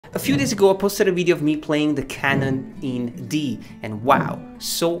few days ago I posted a video of me playing the Canon in D, and wow,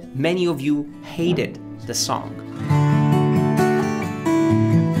 so many of you hated the song.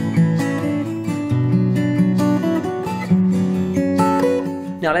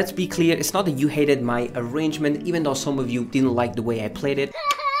 Now let's be clear, it's not that you hated my arrangement, even though some of you didn't like the way I played it,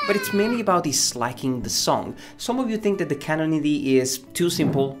 but it's mainly about disliking the song. Some of you think that the Canon in D is too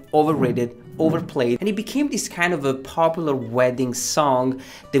simple, overrated, overplayed, and it became this kind of a popular wedding song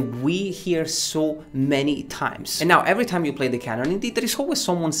that we hear so many times. And now every time you play the Canon in D, there is always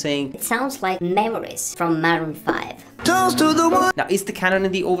someone saying, "It sounds like Memories from Maroon 5. Now, is the Canon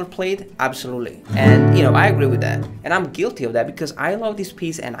in D overplayed? Absolutely. And you know, I agree with that. And I'm guilty of that because I love this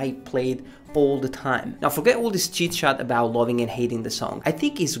piece and I played all the time. Now, forget all this chit chat about loving and hating the song. I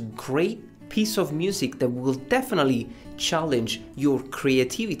think it's a great piece of music that will definitely challenge your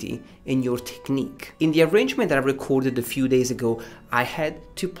creativity and your technique. In the arrangement that I recorded a few days ago, I had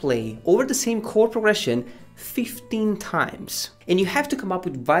to play over the same chord progression 15 times. And you have to come up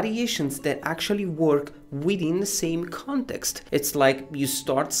with variations that actually work within the same context. It's like you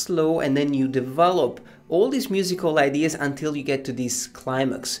start slow and then you develop all these musical ideas until you get to this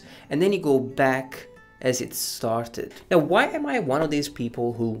climax. And then you go back as it started. Now, why am I one of these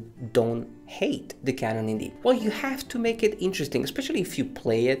people who don't hate the Canon in D? Well, you have to make it interesting, especially if you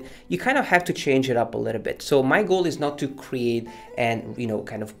play it. You kind of have to change it up a little bit. So my goal is not to create and, you know,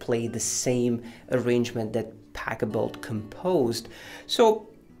 kind of play the same arrangement that Pachelbel composed. So,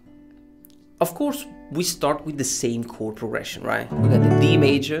 of course, we start with the same chord progression, right? We got the D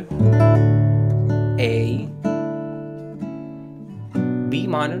major, A, B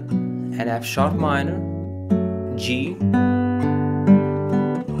minor, and F sharp minor, G,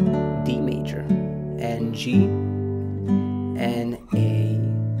 D major, and G, and A.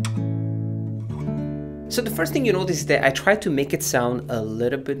 So the first thing you notice is that I try to make it sound a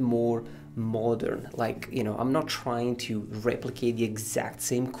little bit more modern. Like, you know, I'm not trying to replicate the exact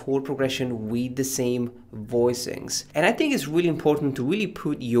same chord progression with the same voicings. And I think it's really important to really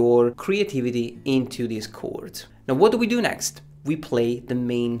put your creativity into these chords. Now, what do we do next? We play the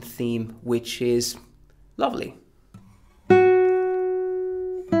main theme, which is lovely.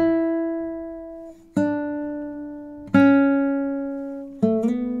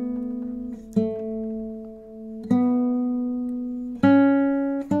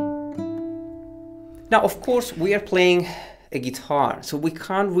 Now, of course, we are playing a guitar, so we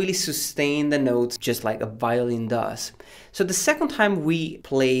can't really sustain the notes just like a violin does. So the second time we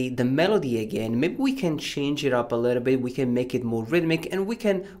play the melody again, maybe we can change it up a little bit, we can make it more rhythmic, and we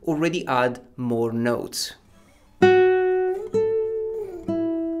can already add more notes.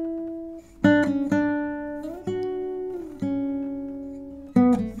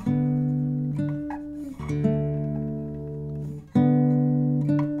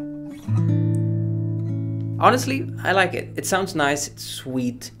 Honestly, I like it. It sounds nice, it's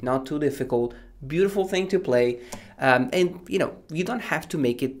sweet, not too difficult, beautiful thing to play. And you know, you don't have to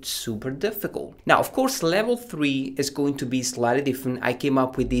make it super difficult. Now, of course, level 3 is going to be slightly different. I came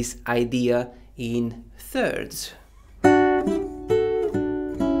up with this idea in thirds.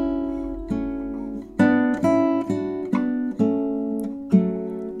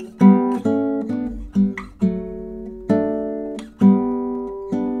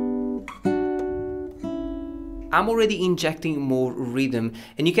 I'm already injecting more rhythm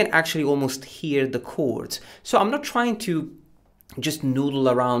and you can actually almost hear the chords. So I'm not trying to just noodle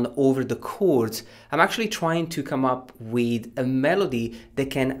around over the chords. I'm actually trying to come up with a melody that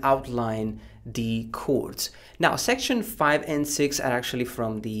can outline the chords. Now, section 5 and 6 are actually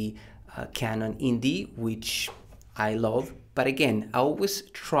from the Canon in D, which I love. But again, I always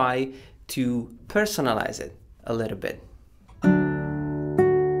try to personalize it a little bit.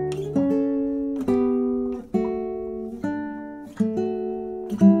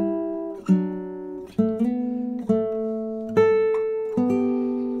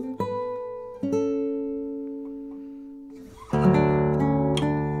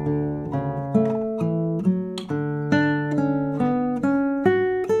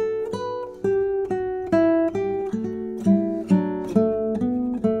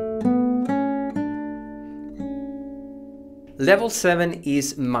 Level 7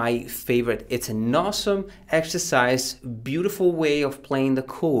 is my favorite. It's an awesome exercise, beautiful way of playing the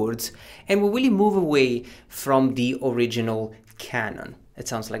chords, and we really move away from the original Canon. It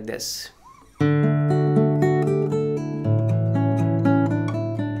sounds like this.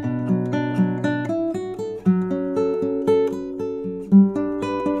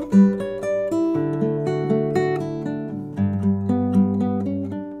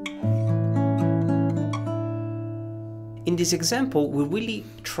 this example, we really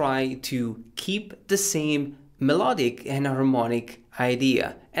try to keep the same melodic and harmonic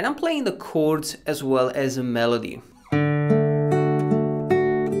idea. And I'm playing the chords as well as a melody.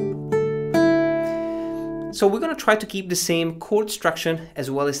 So we're gonna try to keep the same chord structure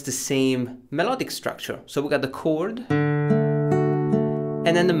as well as the same melodic structure. So we got the chord and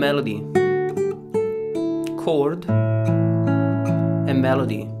then the melody. Chord and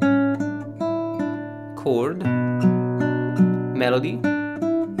melody. Chord, melody,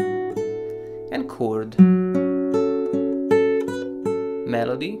 and chord.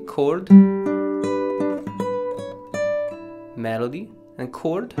 Melody, chord, melody, and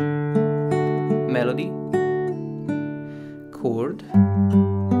chord, melody, chord,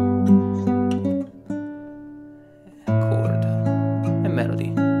 chord, and melody.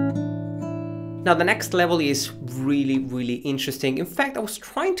 Now the next level is really interesting. In fact, I was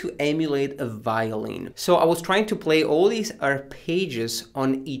trying to emulate a violin. So I was trying to play all these arpeggios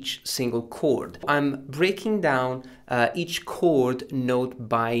on each single chord. I'm breaking down each chord note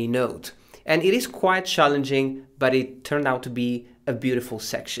by note. And it is quite challenging, but it turned out to be a beautiful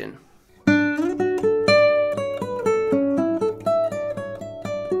section.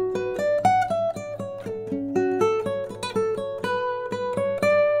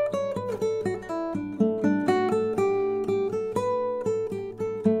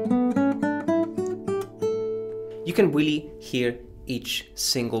 You can really hear each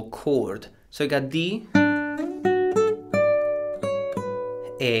single chord. So you got D,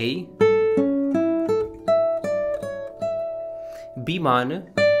 A, B minor,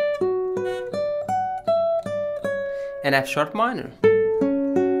 and F sharp minor,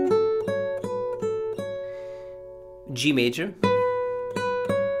 G major,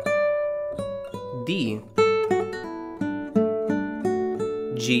 D,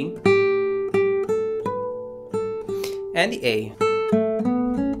 G, and the A.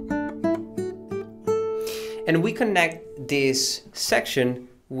 And we connect this section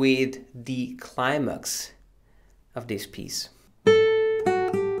with the climax of this piece.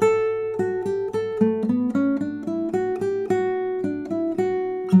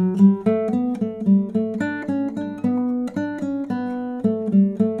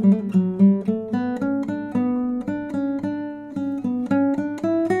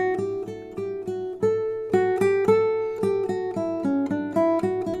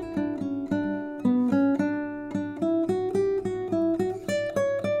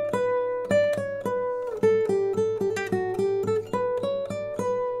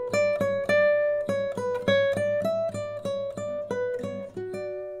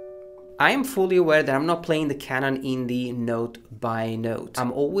 I am fully aware that I'm not playing the Canon in the note by note.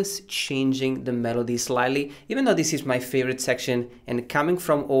 I'm always changing the melody slightly, even though this is my favorite section, and coming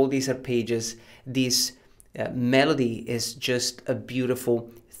from all these arpeggios, this melody is just a beautiful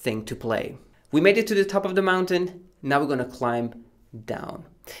thing to play. We made it to the top of the mountain. Now we're gonna climb down.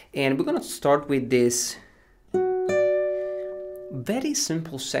 And we're gonna start with this very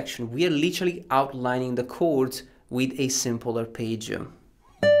simple section. We are literally outlining the chords with a simple arpeggio.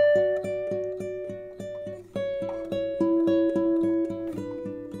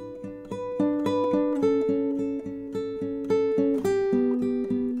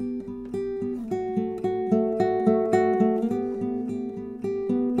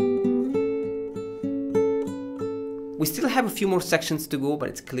 We still have a few more sections to go, but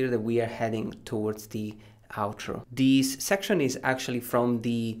it's clear that we are heading towards the outro. This section is actually from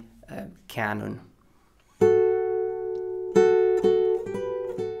the Canon.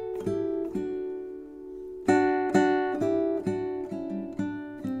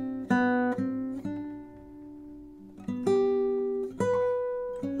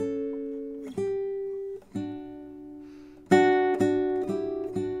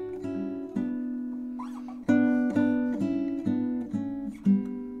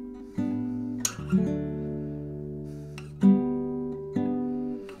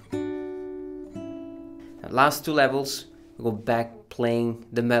 Last two levels, we go back playing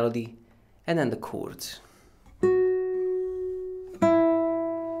the melody and then the chords.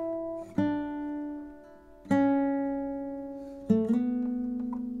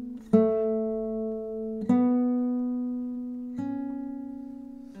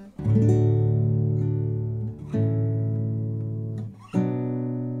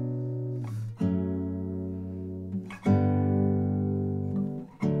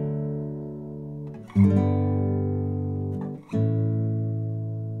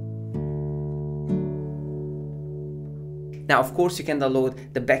 Now, of course, you can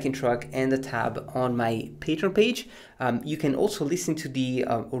download the backing track and the tab on my Patreon page. You can also listen to the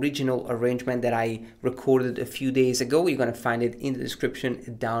original arrangement that I recorded a few days ago. You're going to find it in the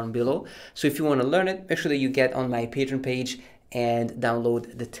description down below. So if you want to learn it, make sure that you get on my Patreon page and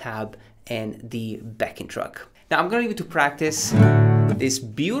download the tab and the backing track. Now I'm going to leave you to practice this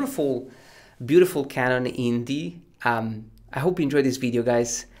beautiful Canon in D. I hope you enjoyed this video,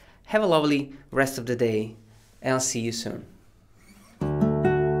 guys. Have a lovely rest of the day, and I'll see you soon.